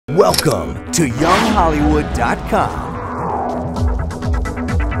Welcome to YoungHollywood.com.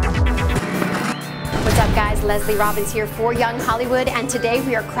 What's up, guys? Lesley Robins here for Young Hollywood, and today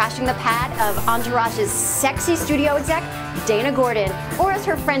we are crashing the pad of Entourage's sexy studio exec, Dana Gordon, or as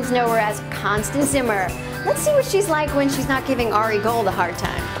her friends know her as, Constance Zimmer. Let's see what she's like when she's not giving Ari Gold a hard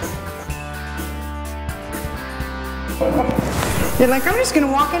time. You're like, I'm just gonna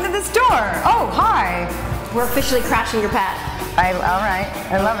walk into this door. Oh, hi. We're officially crashing your pad. All right,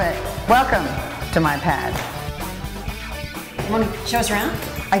 I love it. Welcome to my pad. You want to show us around?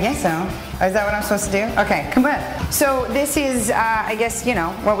 I guess so. Oh, is that what I'm supposed to do? Okay, come on. So this is, I guess, you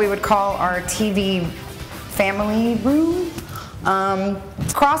know, what we would call our TV family room.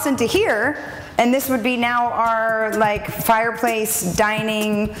 Cross into here, and this would be now our, like, fireplace,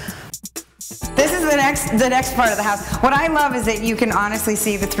 dining. This is the next part of the house. What I love is that you can honestly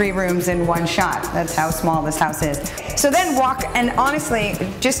see the 3 rooms in one shot. That's how small this house is. So then walk, and honestly,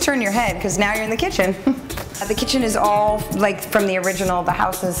 just turn your head, because now you're in the kitchen. The kitchen is all like from the original. The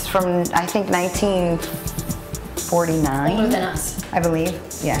house is from, I think, 1949. Older than us. I believe.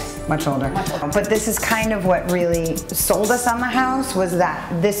 Yes, much older. But this is kind of what really sold us on the house, was that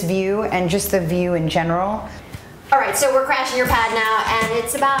this view and just the view in general. All right, so we're crashing your pad now, and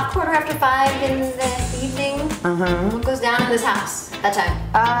it's about 5:15 in the evening. What goes down in this house that time?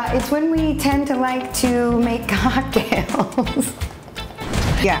 It's when we tend to like to make cocktails.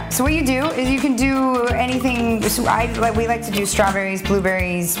 Yeah, so what you do is you can do anything. So we like to do strawberries,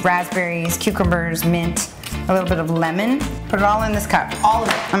 blueberries, raspberries, cucumbers, mint, a little bit of lemon. Put it all in this cup. All of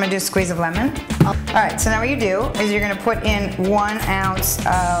it. I'm gonna do a squeeze of lemon. All right, so now what you do is you're gonna put in 1 ounce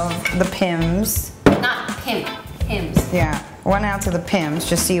of the Pims. Not Pims. Yeah, 1 ounce of the Pims,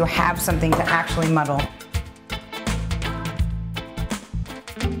 just so you have something to actually muddle.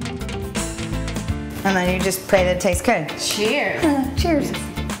 And then you just pray that it tastes good. Cheers. Cheers.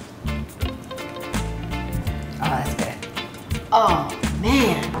 Oh, that's good. Oh,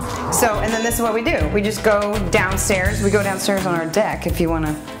 man. So, and then this is what we do. We just go downstairs. We go downstairs on our deck if you want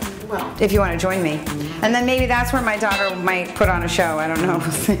to. Well, if you want to join me. And then maybe that's where my daughter might put on a show. I don't know.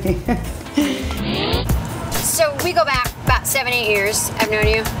 We'll see. So we go back about 7-8 years. I've known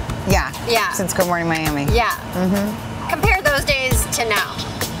you. Yeah. Yeah. Since Good Morning Miami. Yeah. Compare those days to now.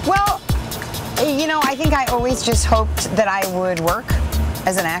 Well, you know, I think I always just hoped that I would work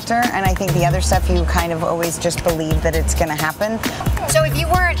as an actor, and I think the other stuff you kind of always just believe that it's going to happen. So if you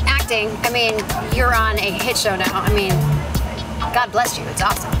weren't acting, I mean, you're on a hit show now. I mean, God bless you. It's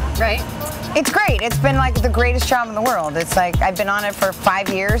awesome, right? It's great. It's been like the greatest job in the world. It's like I've been on it for 5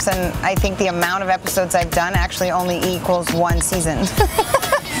 years, and I think the amount of episodes I've done actually only equals 1 season.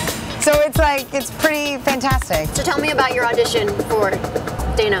 So it's like, it's pretty fantastic. So tell me about your audition for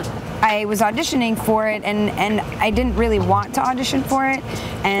Dana. I was auditioning for it, and I didn't really want to audition for it,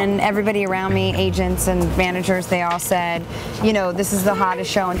 and everybody around me, agents and managers, they all said, you know, this is the hottest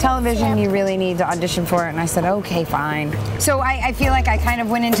show on television, you really need to audition for it, and I said, okay, fine. So I feel like I kind of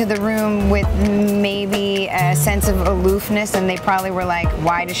went into the room with maybe a sense of aloofness, and they probably were like,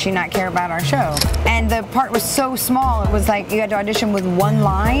 why does she not care about our show? And the part was so small, it was like you had to audition with 1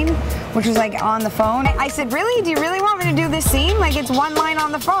 line, which was like on the phone. I said, really? Do you really want me to do this scene? Like, it's 1 line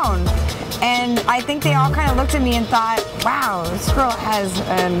on the phone. And I think they all kind of looked at me and thought, wow, this girl has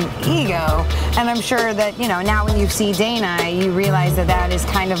an ego. And I'm sure that, you know, now when you see Dana, you realize that that is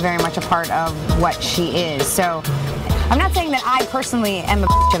kind of very much a part of what she is. So I'm not saying that I personally am a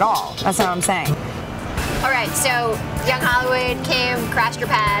bitch at all. That's not what I'm saying. All right, so Young Hollywood came, crashed your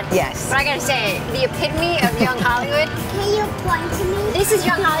pad. Yes. But I gotta say, the epitome of Young Hollywood. Can you point to me? This is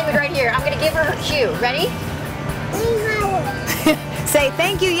Young Hollywood right here. I'm gonna give her her cue. Ready? Young Hollywood. Say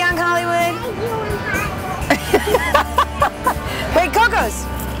thank you, Young Hollywood. Thank you, Young Hollywood. Wait, Cocos,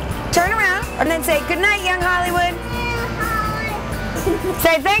 turn around and then say good night, Young Hollywood. Young Hollywood.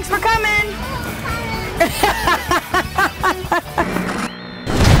 Say thanks for coming.